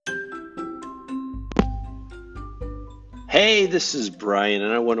Hey, this is Brian,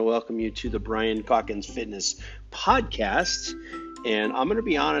 and I want to welcome you to the Brian Calkins Fitness Podcast. And I'm going to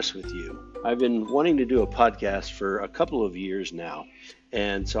be honest with you. I've been wanting to do a podcast for a couple of years now.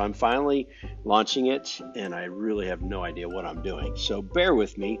 And so I'm finally launching it, and I really have no idea what I'm doing. So bear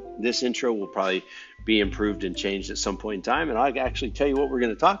with me. This intro will probably be improved and changed at some point in time, and I'll actually tell you what we're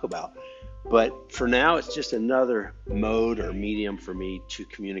going to talk about. But for now, it's just another mode or medium for me to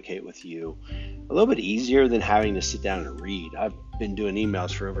communicate with you. A little bit easier than having to sit down and read. I've been doing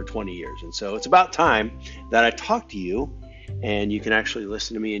emails for over 20 years. And so it's about time that I talk to you and you can actually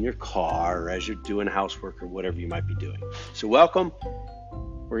listen to me in your car or as you're doing housework or whatever you might be doing. So welcome.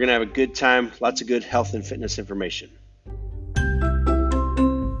 We're going to have a good time. Lots of good health and fitness information.